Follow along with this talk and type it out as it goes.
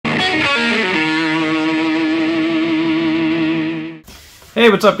Hey,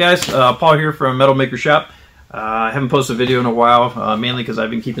 what's up guys? Paul here from Metal Maker Shop. I haven't posted a video in a while, mainly because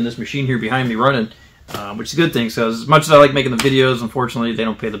I've been keeping this machine here behind me running, which is a good thing. So as much as I like making the videos, unfortunately they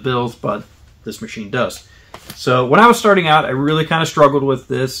don't pay the bills, but this machine does. So when I was starting out, I really kind of struggled with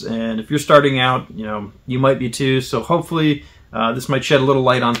this, and if you're starting out, you might be too. So hopefully this might shed a little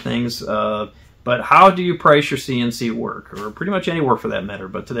light on things. But how do you price your CNC work, or pretty much any work for that matter?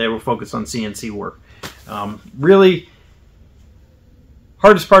 But today we'll focus on CNC work. Really,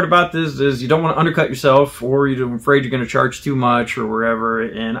 hardest part about this is you don't want to undercut yourself, or you're afraid you're going to charge too much or wherever.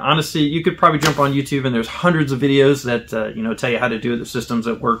 And honestly, you could probably jump on YouTube and there's hundreds of videos that tell you how to do the systems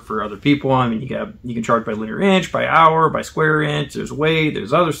that work for other people. I mean, you can charge by linear inch, by hour, by square inch. There's weight,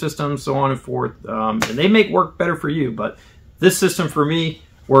 there's other systems, so on and forth, and they make work better for you. But this system for me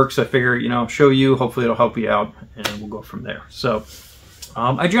works. I figure show you. Hopefully, it'll help you out, and we'll go from there. So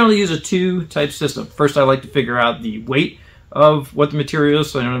I generally use a two-type system. First, I like to figure out the weight of what the material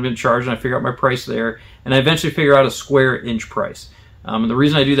is, so I know I'm going to charge, and I figure out my price there, and I eventually figure out a square inch price. And the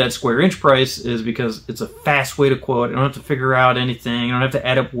reason I do that square inch price is because it's a fast way to quote. I don't have to figure out anything. I don't have to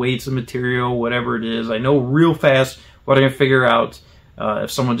add up weights of material, whatever it is. I know real fast what I'm going to figure out. If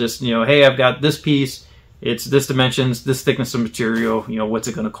someone just, hey, I've got this piece, it's this dimensions, this thickness of material, what's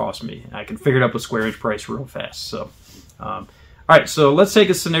it going to cost me? I can figure it up with square inch price real fast. So, all right, so let's take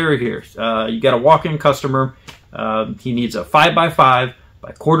a scenario here. You got a walk-in customer. He needs a 5x5 by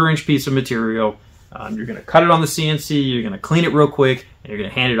 1/4 inch piece of material. You're going to cut it on the CNC, you're going to clean it real quick, and you're going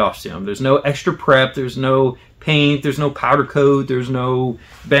to hand it off to him. There's no extra prep, there's no paint, there's no powder coat, there's no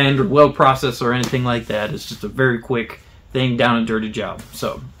bend or weld process or anything like that. It's just a very quick thing, down and dirty job.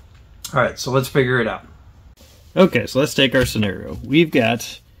 So, all right, so let's figure it out. Okay, so let's take our scenario. We've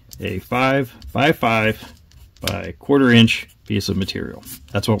got a 5x5 by 1/4 inch piece of material.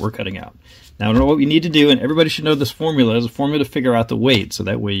 That's what we're cutting out. Now, what we need to do, and everybody should know this formula, is a formula to figure out the weight, so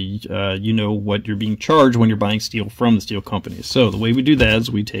that way you know what you're being charged when you're buying steel from the steel company. So the way we do that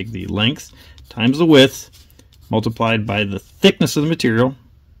is we take the length times the width multiplied by the thickness of the material,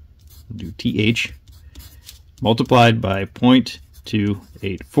 we'll do TH, multiplied by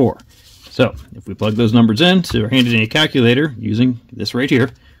 0.284. So if we plug those numbers in to our handy dandy calculator using this right here,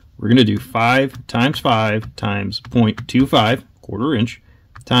 we're going to do 5 times 5 times 0.25, 1/4 inch,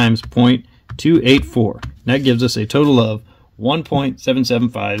 times 0.284. That gives us a total of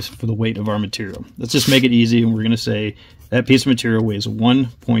 1.775 for the weight of our material. Let's just make it easy, and we're going to say that piece of material weighs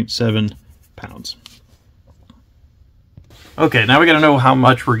 1.7 pounds. Okay, now we got to know how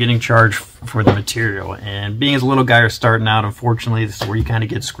much we're getting charged for the material. And being as a little guy or starting out, unfortunately, this is where you kind of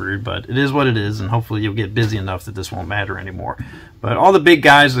get screwed, but it is what it is, and hopefully you'll get busy enough that this won't matter anymore. But all the big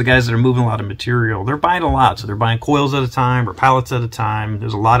guys, the guys that are moving a lot of material, they're buying a lot. So they're buying coils at a time or pallets at a time.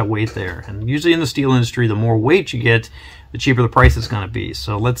 There's a lot of weight there. And usually in the steel industry, the more weight you get, the cheaper the price is going to be.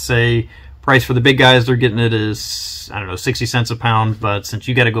 So let's say price for the big guys, they're getting it is, I don't know, 60 cents a pound. But since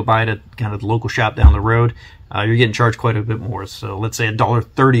you got to go buy it at kind of the local shop down the road, you're getting charged quite a bit more. So let's say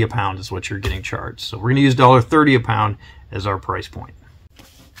 $1.30 a pound is what you're getting charged. So we're going to use $1.30 a pound as our price point.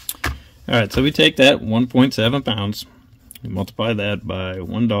 All right, so we take that 1.7 pounds, we multiply that by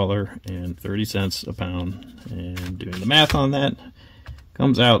 $1.30 a pound, and doing the math on that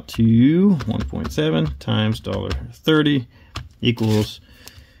comes out to 1.7 times $1.30 equals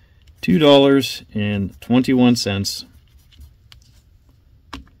 $2.21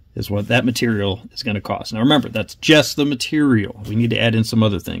 is what that material is going to cost. Now remember, that's just the material. We need to add in some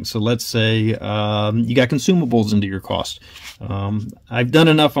other things. So let's say you got consumables into your cost. I've done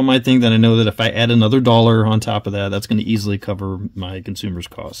enough on my thing that I know that if I add another $1 on top of that, that's going to easily cover my consumer's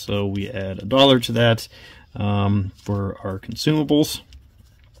cost. So we add $1 to that for our consumables.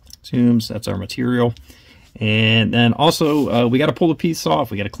 That's our material. And then also, we got to pull the piece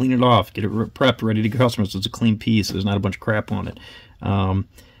off. We got to clean it off, get it prepped, ready to go customers. So it's a clean piece. There's not a bunch of crap on it.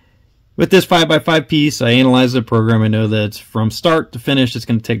 With this 5x5 piece, I analyzed the program. I know that from start to finish, it's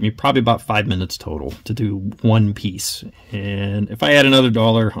going to take me probably about 5 minutes total to do one piece. And if I add another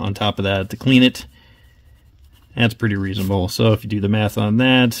 $1 on top of that to clean it, that's pretty reasonable. So if you do the math on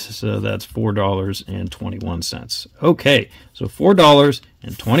that, so that's $4.21. Okay, so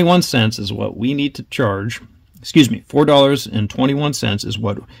 $4.21 is what we need to charge. Excuse me, $4.21 is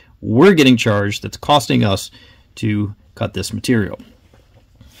what we're getting charged that's costing us to cut this material.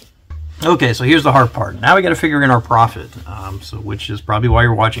 Okay, so here's the hard part. Now we got to figure in our profit, which is probably why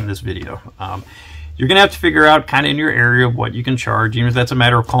you're watching this video. You're you're going to have to figure out kind of in your area what you can charge, even if that's a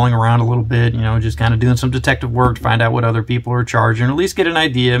matter of calling around a little bit, you know, just kind of doing some detective work to find out what other people are charging, or at least get an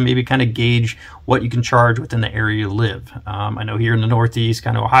idea, maybe kind of gauge what you can charge within the area you live. I know here in the Northeast,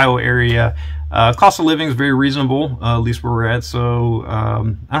 kind of Ohio area, cost of living is very reasonable, at least where we're at, so I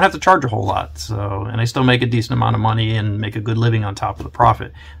don't have to charge a whole lot, so, and I still make a decent amount of money and make a good living on top of the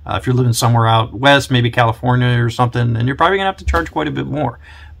profit. If you're living somewhere out west, maybe California or something, then you're probably going to have to charge quite a bit more.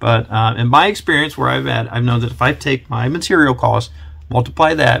 But in my experience where I've known that if I take my material cost,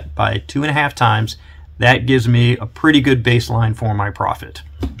 multiply that by 2.5 times, that gives me a pretty good baseline for my profit.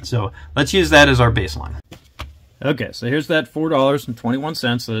 So let's use that as our baseline. Okay, so here's that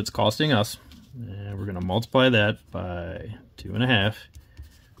 $4.21 that it's costing us. And we're going to multiply that by 2.5.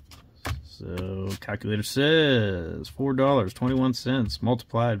 So calculator says $4.21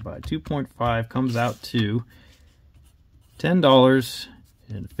 multiplied by 2.5 comes out to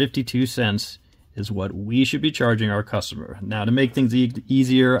 $10.52 is what we should be charging our customer. Now, to make things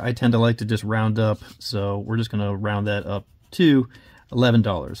easier, I tend to like to just round up, so we're just going to round that up to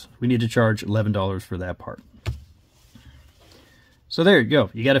 $11. We need to charge $11 for that part. So there you go.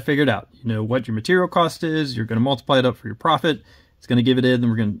 You got to figure it out. You know what your material cost is. You're going to multiply it up for your profit. It's going to give it in, then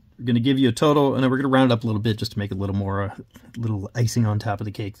we're going to give you a total, and then we're going to round it up a little bit just to make it a little more, little icing on top of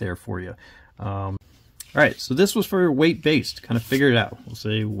the cake there for you. All right, so this was for weight-based. Kind of figure it out. We'll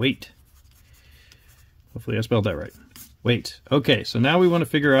say weight. Hopefully I spelled that right. Weight. Okay, so now we want to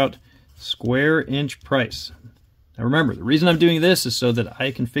figure out square inch price. Now remember, the reason I'm doing this is so that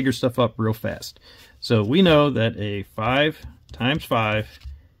I can figure stuff up real fast. So we know that a 5 times 5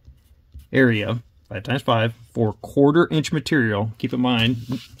 area, 5 times 5, for 1/4 inch material, keep in mind,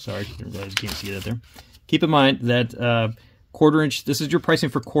 sorry, I didn't realize you can't see that there. Keep in mind that 1/4 inch, this is your pricing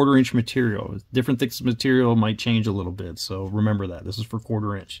for 1/4 inch material. Different thickness of material might change a little bit, so remember that. This is for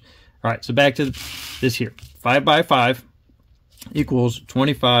 1/4 inch. All right, so back to this here. 5 by 5 equals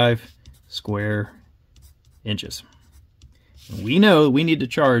 25 square inches. And we know we need to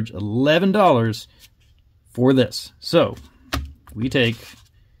charge $11 for this. So we take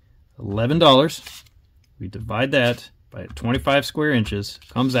 $11, we divide that by 25 square inches,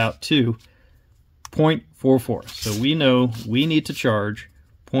 comes out to 0.44. So we know we need to charge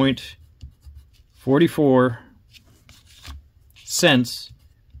 0.44 cents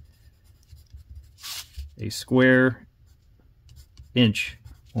a square inch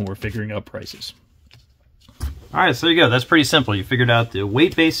when we're figuring out prices. All right, so there you go. That's pretty simple. You figured out the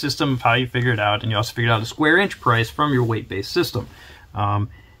weight-based system of how you figure it out, and you also figured out the square inch price from your weight-based system.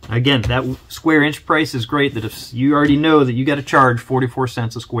 Again, that square inch price is great, that if you already know that you got to charge 44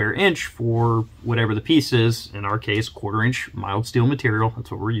 cents a square inch for whatever the piece is, in our case, 1/4 inch mild steel material,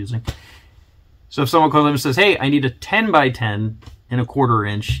 that's what we're using. So if someone calls up and says, hey, I need a 10 by 10 in a 1/4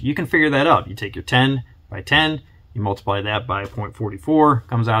 inch, you can figure that out. You take your 10 by 10, you multiply that by 0.44,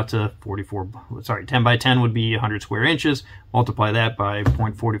 comes out to 10 by 10 would be 100 square inches, multiply that by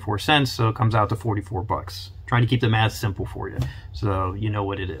 0.44 cents, so it comes out to 44 bucks. Trying to keep the math simple for you, so you know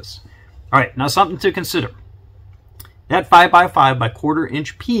what it is. All right, now something to consider. That 5 by 5 by 1/4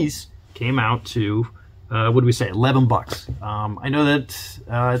 inch piece came out to, what do we say, 11 bucks. I know that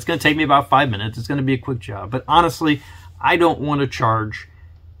it's going to take me about 5 minutes. It's going to be a quick job, but honestly, I don't want to charge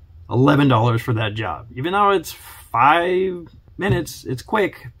 $11 for that job. Even though it's 5 minutes, it's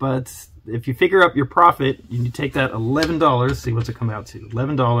quick, but if you figure up your profit, you take that $11, see what's it come out to.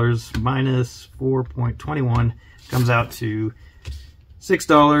 $11 minus 4.21 comes out to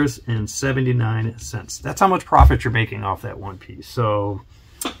 $6.79. That's how much profit you're making off that one piece. So,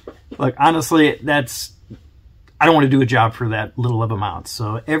 like, honestly, I don't want to do a job for that little of amount.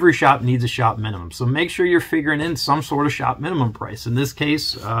 So every shop needs a shop minimum. So make sure you're figuring in some sort of shop minimum price. In this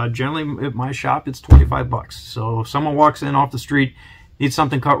case, generally at my shop, it's 25 bucks. So if someone walks in off the street, needs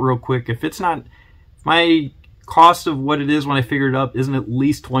something cut real quick, if my cost of what it is when I figure it up isn't at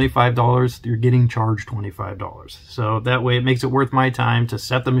least $25, you're getting charged $25. So that way it makes it worth my time to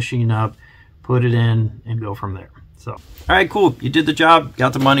set the machine up, put it in, and go from there. So, all right, cool. You did the job,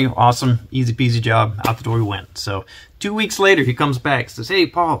 got the money, awesome, easy peasy job, out the door we went. So 2 weeks later, he comes back, says, hey,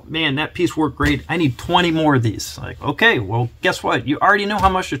 Paul, man, that piece worked great. I need 20 more of these. Like, okay, well, guess what? You already know how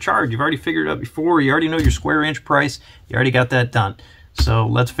much to charge. You've already figured it out before. You already know your square inch price. You already got that done. So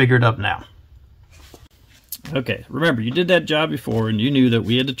let's figure it up now. Okay, remember, you did that job before, and you knew that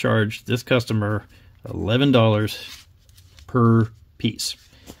we had to charge this customer $11 per piece.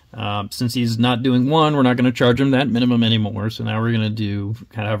 Since he's not doing one, we're not going to charge him that minimum anymore. So now we're going to do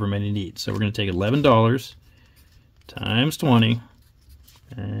kind of however many he needs. So we're going to take $11 times 20.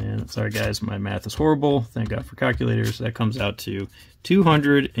 And sorry guys, my math is horrible. Thank God for calculators. That comes out to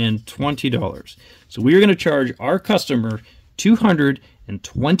 $220. So we are going to charge our customer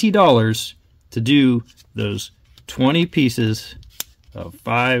 $220 to do those 20 pieces of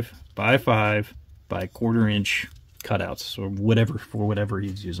 5 by 5 by 1/4 inch cutouts, or whatever, for whatever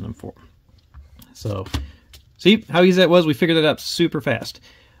he's using them for. So see how easy that was? We figured it out super fast.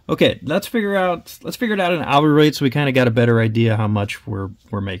 Okay, let's figure it out in hourly rate, so we kind of got a better idea how much we're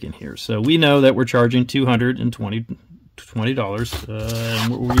making here. So we know that we're charging $220, and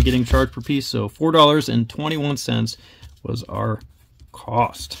we're getting charged per piece. So $4.21 was our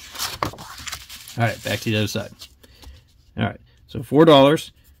cost. All right, back to the other side. All right, so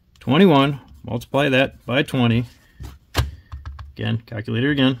 $4.21, multiply that by 20. Again,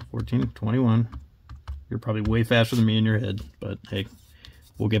 calculator again, 1421. You're probably way faster than me in your head, but hey,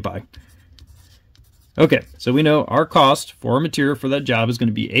 we'll get by. Okay, so we know our cost for our material for that job is going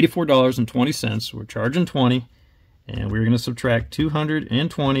to be $84.20. We're charging 20, and we're going to subtract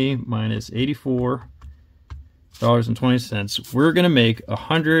 220 minus $84.20. We're going to make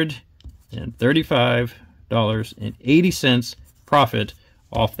 $135.80 profit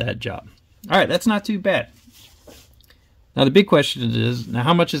off that job. All right, that's not too bad. Now the big question is, now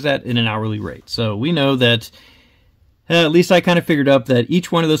how much is that in an hourly rate? So we know that, at least I kind of figured up that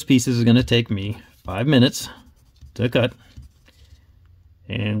each one of those pieces is going to take me 5 minutes to cut.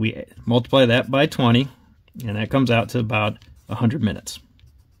 And we multiply that by 20, and that comes out to about 100 minutes.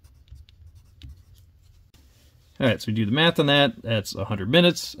 All right, so we do the math on that. That's 100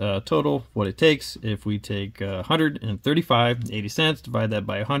 minutes total, what it takes. If we take $135.80, divide that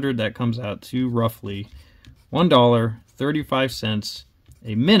by 100, that comes out to roughly $1.35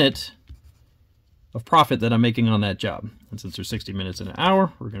 a minute of profit that I'm making on that job. And since there's 60 minutes in an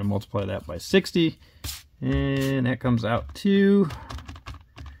hour, we're going to multiply that by 60, and that comes out to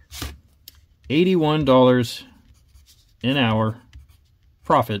 $81 an hour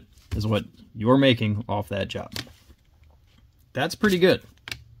profit is what you're making off that job. That's pretty good.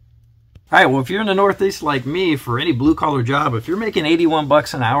 All right, well, if you're in the Northeast like me, for any blue-collar job, if you're making 81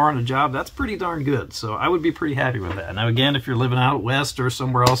 bucks an hour on a job, that's pretty darn good. So I would be pretty happy with that. Now, again, if you're living out west or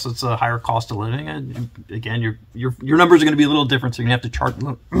somewhere else that's a higher cost of living, and again, your numbers are going to be a little different, so you're going to have to charge,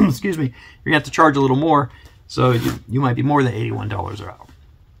 excuse me, you're going to have to charge a little more. So you might be more than $81 an hour.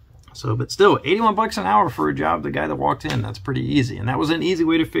 So, but still, 81 bucks an hour for a job, the guy that walked in, that's pretty easy. And that was an easy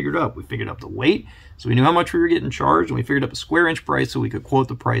way to figure it up. We figured up the weight, so we knew how much we were getting charged, and we figured up a square inch price so we could quote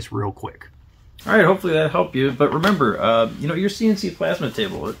the price real quick. All right, hopefully that helped you. But remember, you know, your CNC plasma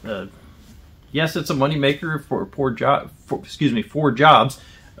table, yes, it's a money maker for jobs,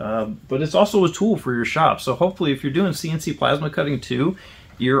 but it's also a tool for your shop. So hopefully if you're doing CNC plasma cutting too,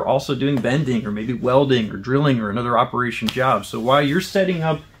 you're also doing bending or maybe welding or drilling or another operation job. So while you're setting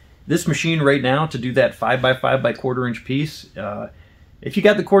up this machine right now to do that 5 by 5 by 1/4 inch piece, if you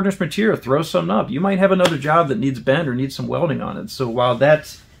got the 1/4 inch material, throw something up. You might have another job that needs bend or needs some welding on it. So while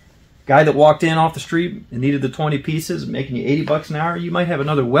that guy that walked in off the street and needed the 20 pieces making you 80 bucks an hour, you might have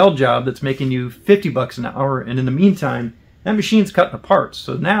another weld job that's making you 50 bucks an hour, and in the meantime that machine's cutting apart.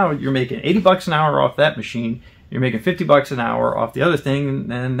 So now you're making 80 bucks an hour off that machine, you're making 50 bucks an hour off the other thing,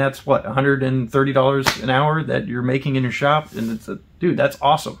 and that's what, $130 an hour that you're making in your shop. And it's dude, that's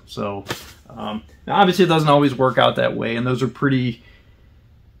awesome. So now obviously it doesn't always work out that way, and those are pretty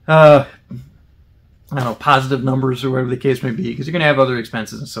I don't know, positive numbers or whatever the case may be, because you're going to have other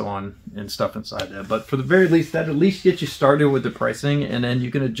expenses and so on and stuff inside that. But for the very least, that at least gets you started with the pricing, and then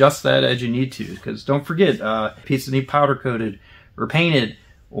you can adjust that as you need to. Because don't forget, pieces need powder coated or painted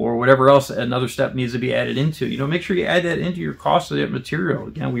or whatever else another step needs to be added into. You know, make sure you add that into your cost of that material.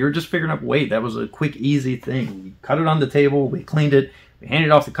 Again, we were just figuring out weight. That was a quick, easy thing. We cut it on the table, we cleaned it, we handed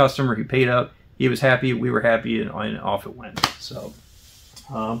it off to the customer, he paid up, he was happy, we were happy, and off it went. So,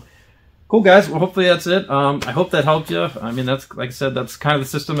 cool, guys. Well, hopefully that's it. I hope that helped you. I mean, that's, like I said, that's kind of the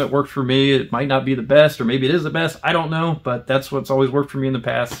system that worked for me. It might not be the best, or maybe it is the best. I don't know, but that's what's always worked for me in the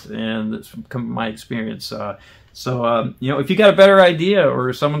past, and it's come from my experience. So, you know, if you got a better idea,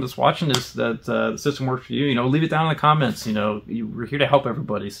 or someone that's watching this that the system works for you, you know, leave it down in the comments. You know, we're here to help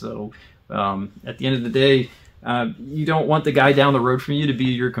everybody. So, at the end of the day, you don't want the guy down the road from you to be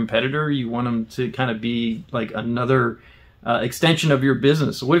your competitor. You want him to kind of be like another extension of your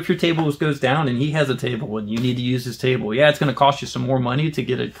business. So what if your table goes down and he has a table and you need to use his table? Yeah, it's going to cost you some more money to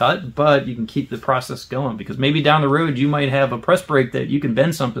get it cut, but you can keep the process going, because maybe down the road you might have a press brake that you can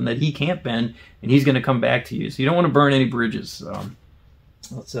bend something that he can't bend, and he's going to come back to you. So you don't want to burn any bridges.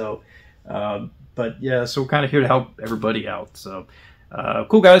 But yeah, so we're kind of here to help everybody out. So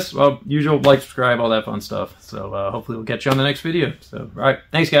Cool, guys. Well, usual, like, subscribe, all that fun stuff. So hopefully we'll catch you on the next video. So, all right.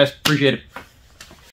 Thanks, guys. Appreciate it.